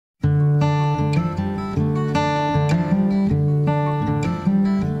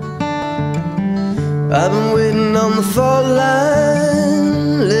I've been waiting on the fault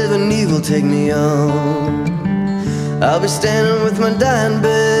line, living evil take me on. I'll be standing with my dying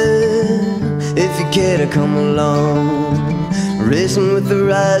bed, if you care to come along. Racing with the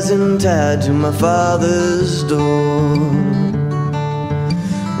rising tide to my Father's door.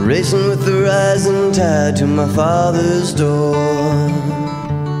 Racing with the rising tide to my Father's door.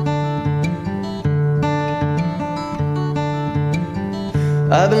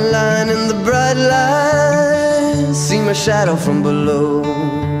 I've been lying in the bright light, see my shadow from below.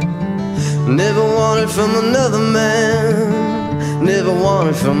 Never wanted from another man, never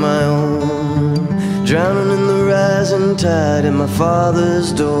wanted from my own. Drowning in the rising tide at my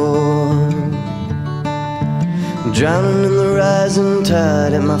Father's door. Drowning in the rising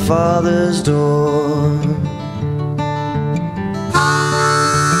tide at my Father's door.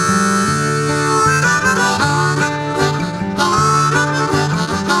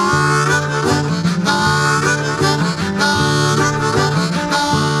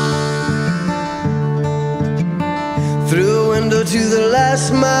 Through a window to the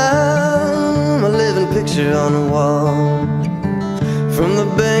last mile, a living picture on the wall. From the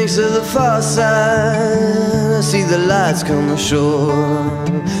banks of the far side, I see the lights come ashore.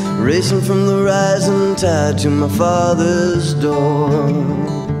 Racing from the rising tide to my Father's door.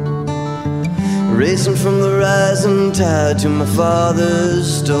 Racing from the rising tide to my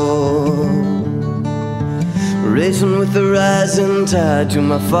Father's door. Racing with the rising tide to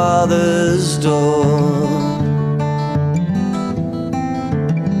my Father's door.